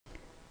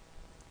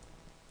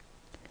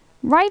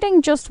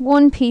Writing just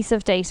one piece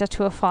of data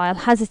to a file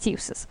has its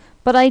uses,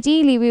 but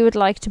ideally we would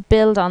like to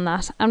build on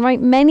that and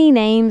write many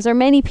names or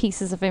many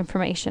pieces of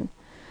information.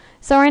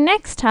 So our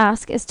next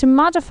task is to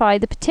modify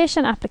the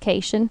petition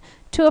application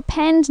to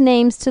append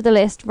names to the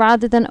list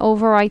rather than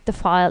overwrite the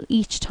file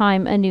each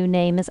time a new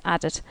name is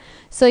added.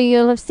 So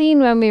you'll have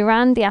seen when we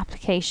ran the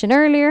application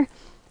earlier,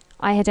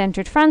 I had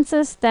entered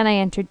Francis, then I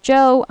entered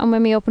Joe, and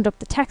when we opened up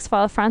the text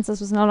file, Francis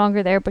was no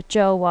longer there, but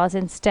Joe was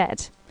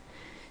instead.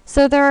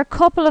 So there are a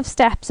couple of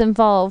steps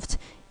involved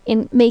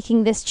in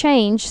making this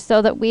change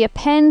so that we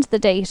append the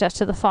data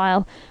to the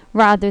file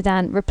rather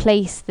than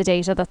replace the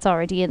data that's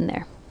already in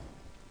there.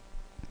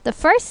 The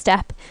first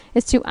step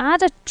is to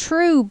add a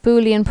true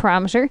Boolean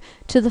parameter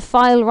to the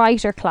file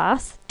writer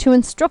class to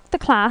instruct the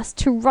class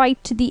to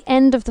write to the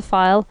end of the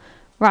file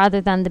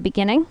rather than the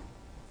beginning.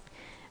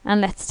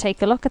 And let's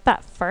take a look at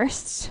that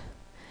first.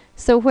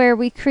 So where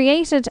we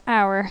created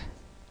our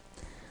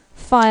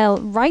file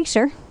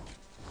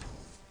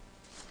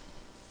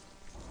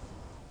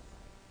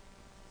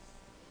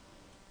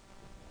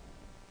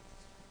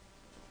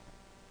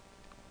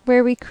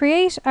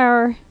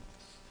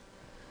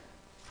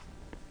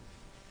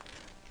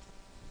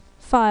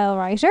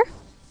writer,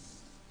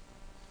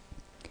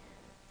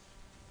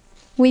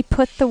 we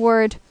put the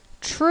word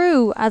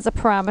true as a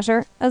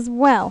parameter as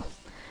well.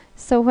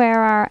 So where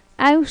our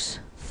out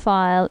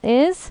file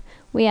is,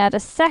 we add a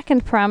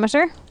second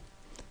parameter,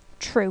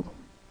 true.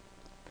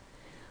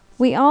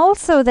 We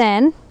also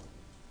then,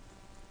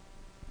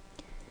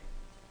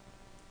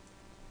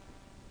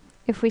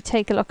 if we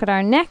take a look at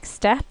our next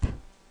step,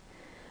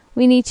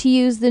 we need to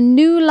use the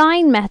new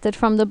line method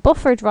from the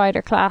buffered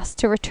writer class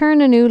to return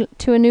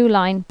to a new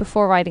line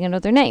before writing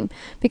another name,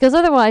 because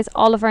otherwise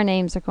all of our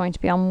names are going to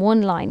be on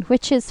one line,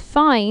 which is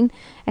fine,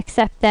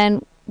 except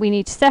then we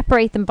need to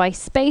separate them by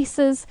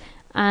spaces,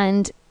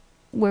 and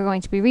we're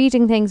going to be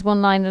reading things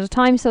one line at a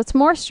time, so it's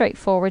more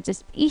straightforward.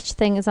 If each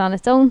thing is on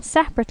its own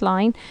separate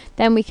line,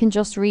 then we can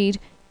just read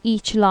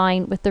each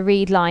line with the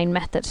read line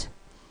method.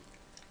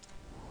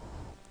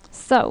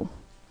 So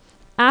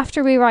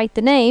after we write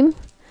the name,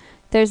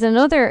 there's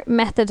another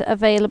method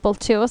available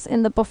to us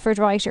in the buffered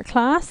writer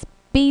class,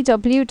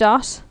 bw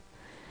dot,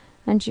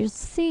 and you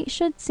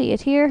should see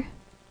it here,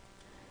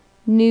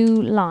 new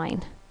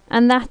line,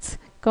 and that's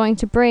going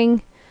to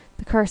bring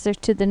the cursor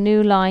to the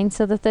new line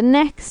so that the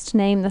next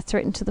name that's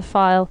written to the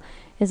file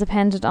is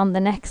appended on the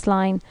next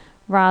line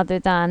rather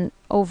than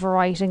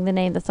overwriting the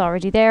name that's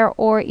already there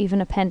or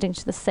even appending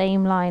to the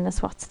same line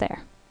as what's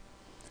there.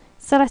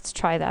 So let's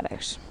try that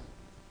out.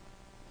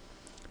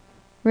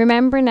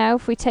 Remember now,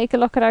 if we take a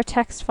look at our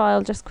text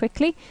file just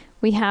quickly,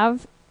 we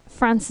have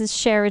Francis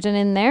Sheridan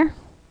in there.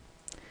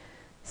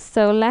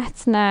 So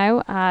let's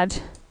now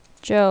add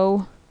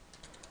Joe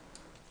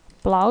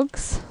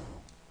Blogs,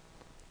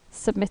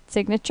 submit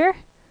signature,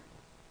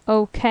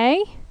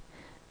 OK,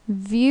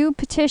 view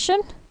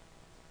petition,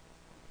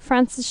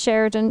 Francis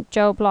Sheridan,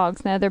 Joe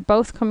Blogs. Now they're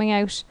both coming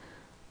out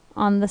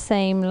on the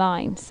same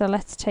line. So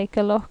let's take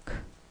a look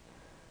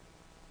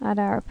at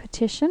our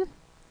petition.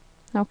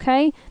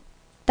 OK.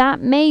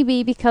 That may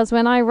be because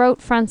when I wrote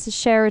Francis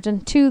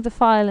Sheridan to the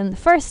file in the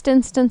first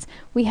instance,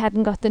 we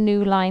hadn't got the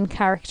new line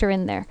character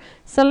in there.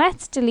 So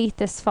let's delete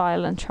this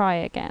file and try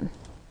again.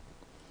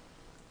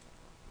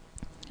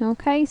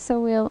 Okay,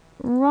 so we'll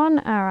run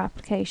our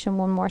application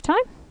one more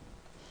time.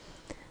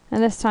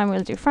 And this time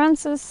we'll do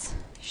Francis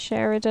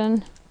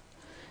Sheridan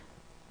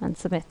and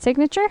submit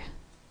signature.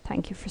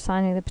 Thank you for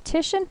signing the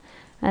petition.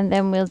 And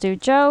then we'll do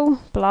Joe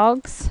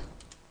Blogs,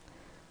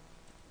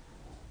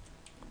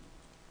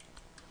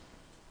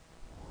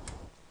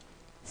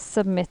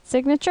 submit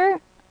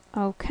signature,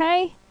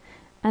 OK,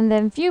 and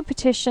then view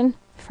petition,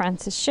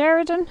 Francis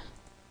Sheridan,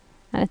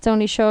 and it's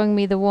only showing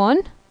me the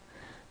one,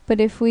 but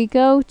if we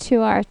go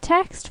to our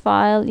text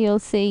file, you'll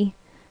see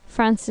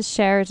Francis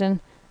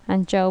Sheridan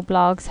and Joe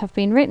Blogs have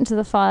been written to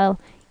the file,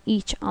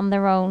 each on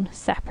their own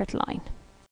separate line.